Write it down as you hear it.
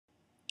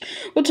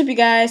What's up, you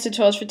guys?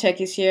 Tutorials for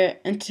Techies here,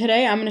 and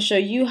today I'm going to show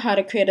you how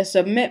to create a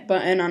submit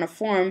button on a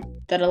form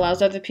that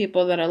allows other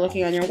people that are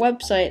looking on your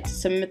website to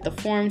submit the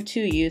form to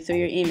you through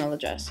your email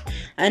address.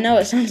 I know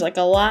it sounds like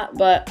a lot,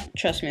 but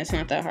trust me, it's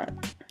not that hard.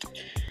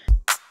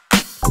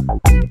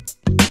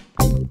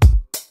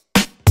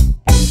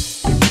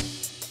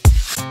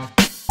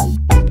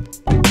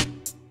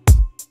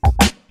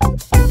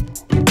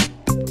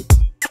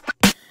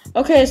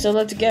 Okay, so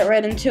let's get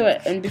right into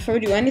it. And before we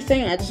do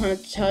anything, I just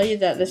wanted to tell you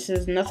that this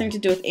has nothing to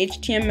do with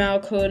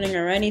HTML coding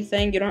or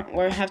anything. You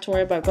don't have to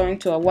worry about going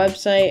to a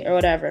website or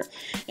whatever.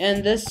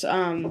 And this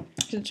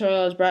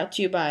tutorial is brought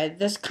to you by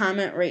this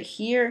comment right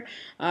here.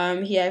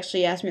 He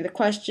actually asked me the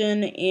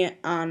question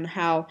on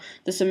how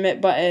the submit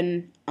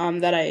button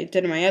that I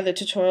did in my other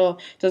tutorial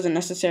doesn't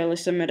necessarily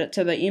submit it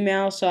to the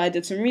email. So I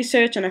did some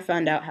research and I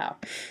found out how.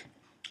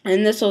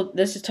 And this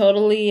is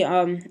totally,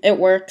 it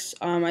works.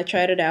 I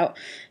tried it out.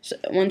 So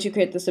once you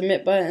create the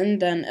submit button,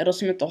 then it'll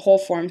submit the whole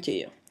form to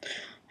you.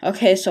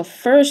 Okay, so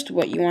first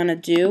what you want to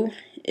do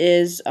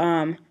is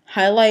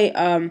highlight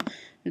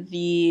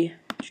the,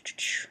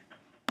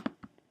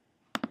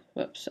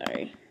 whoops,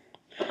 sorry.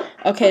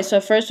 Okay, so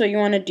first what you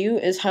want to do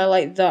is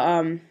highlight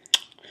the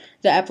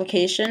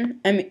application.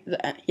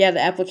 The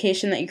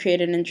application that you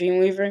created in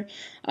Dreamweaver,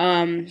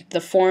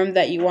 the form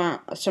that you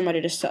want somebody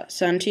to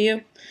send to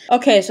you.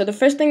 Okay, so the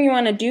first thing you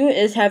want to do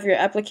is have your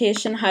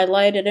application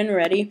highlighted and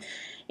ready.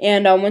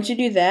 And once you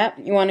do that,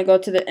 you want to go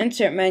to the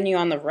insert menu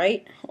on the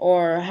right,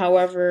 or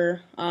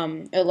however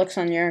it looks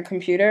on your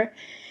computer.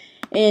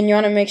 And you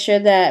want to make sure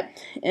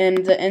that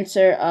in the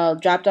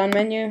insert drop-down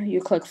menu, you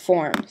click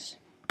Forms.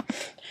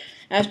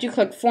 After you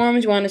click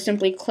Forms, you want to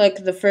simply click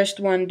the first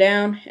one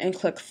down and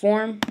click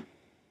Form.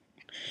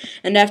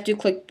 And after you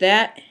click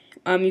that,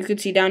 you can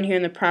see down here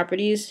in the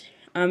properties,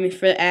 for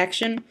the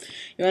action,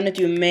 you want to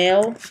do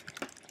mail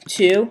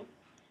to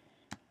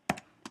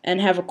and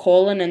have a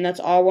colon, and that's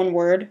all one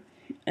word.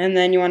 And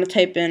then you want to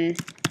type in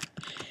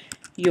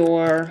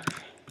your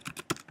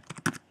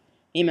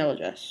email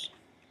address.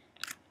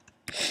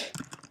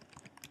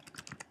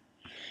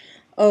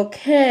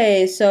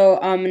 Okay, so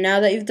now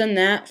that you've done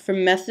that, for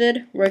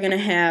method, we're going to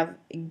have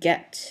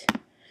get.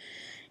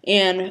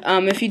 And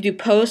if you do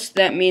post,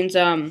 that means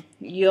you're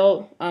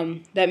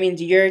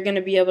going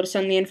to be able to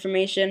send the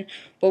information,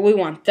 but we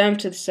want them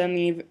to send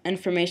the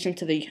information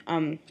to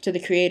the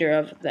creator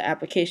of the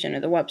application or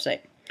the website.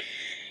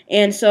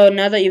 And so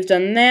now that you've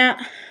done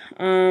that,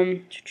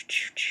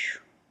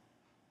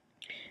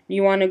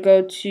 you want to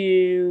go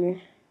to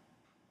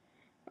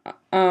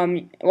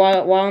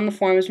while in the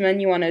forms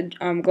menu, you want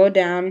to go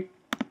down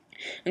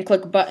and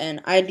click button.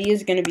 ID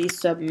is going to be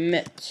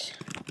submit.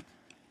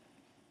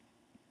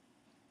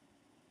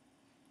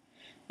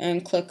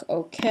 And click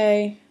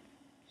OK.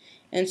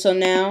 And so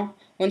now,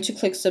 once you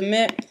click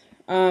submit,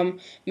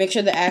 make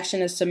sure the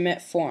action is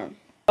submit form.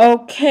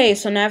 Okay,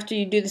 so now after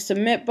you do the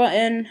submit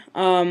button,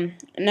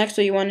 next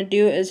what you want to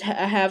do is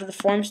have the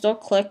form still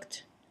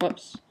clicked.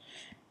 Whoops.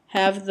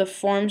 Have the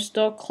form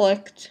still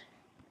clicked.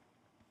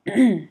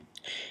 And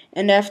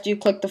after you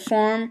click the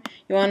form,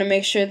 you want to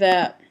make sure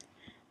that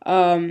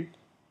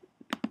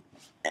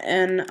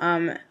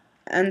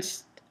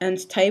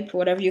and type,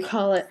 whatever you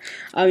call it,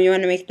 you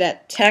want to make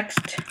that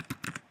text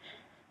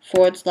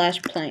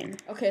 /plain.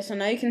 Okay, so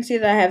now you can see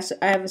that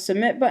I have a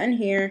submit button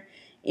here,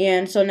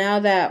 and so now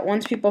that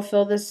once people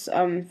fill this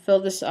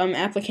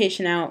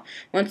application out,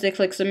 once they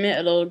click submit,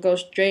 it'll go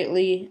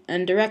straightly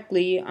and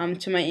directly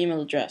to my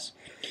email address.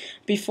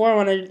 Before,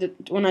 when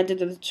I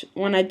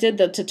did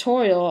the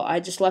tutorial, I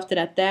just left it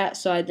at that,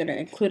 so I didn't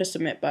include a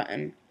submit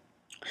button.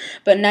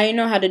 But now you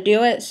know how to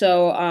do it,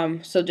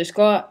 so just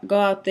go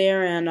out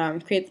there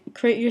and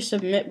create your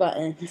submit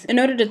button. In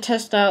order to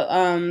test out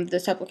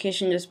this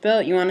application just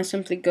built, you want to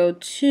simply go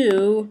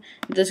to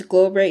this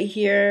globe right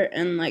here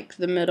in like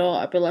the middle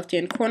upper left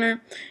hand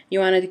corner. You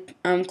want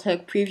to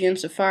click preview in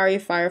Safari,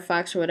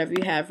 Firefox, or whatever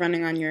you have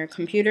running on your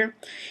computer.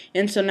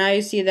 And so now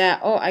you see that,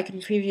 oh, I can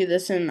preview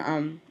this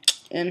in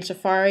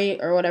Safari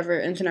or whatever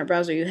internet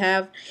browser you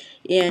have,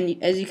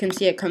 and as you can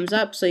see, it comes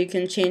up, so you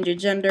can change your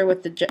gender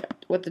with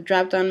the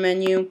drop-down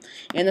menu.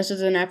 And this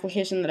is an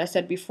application that I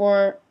said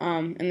before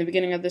in the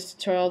beginning of this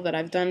tutorial that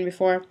I've done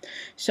before.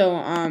 So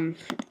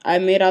I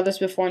made all this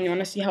before, and you want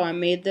to see how I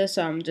made this,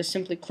 just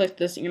simply click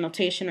this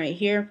annotation right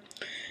here,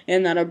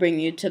 and that'll bring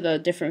you to the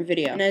different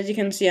video. And as you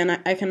can see,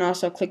 I can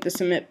also click the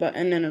submit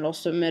button, and it'll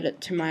submit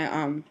it to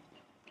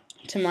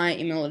my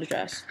email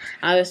address.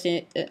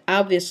 Obviously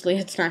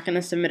it's not going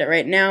to submit it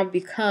right now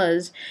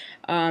because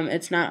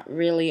it's not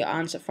really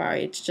on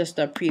Safari. It's just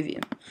a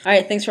preview.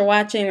 Alright, thanks for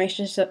watching. Make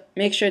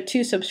sure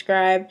to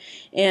subscribe,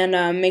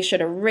 and make sure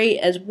to rate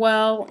as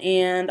well,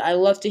 and I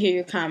love to hear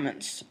your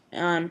comments.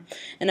 And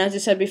as I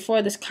said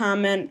before, this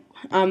tutorial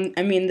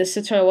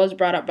was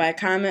brought up by a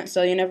comment,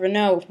 so you never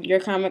know, your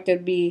comment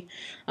could be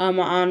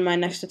on my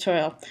next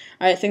tutorial.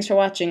 Alright, thanks for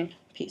watching.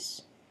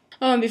 Peace.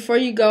 Oh, and before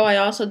you go, I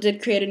also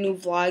did create a new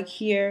vlog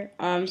here,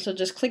 so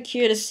just click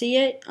here to see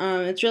it.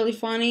 It's really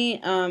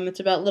funny. It's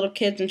about little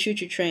kids and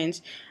choo-choo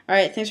trains.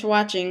 Alright, thanks for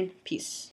watching. Peace.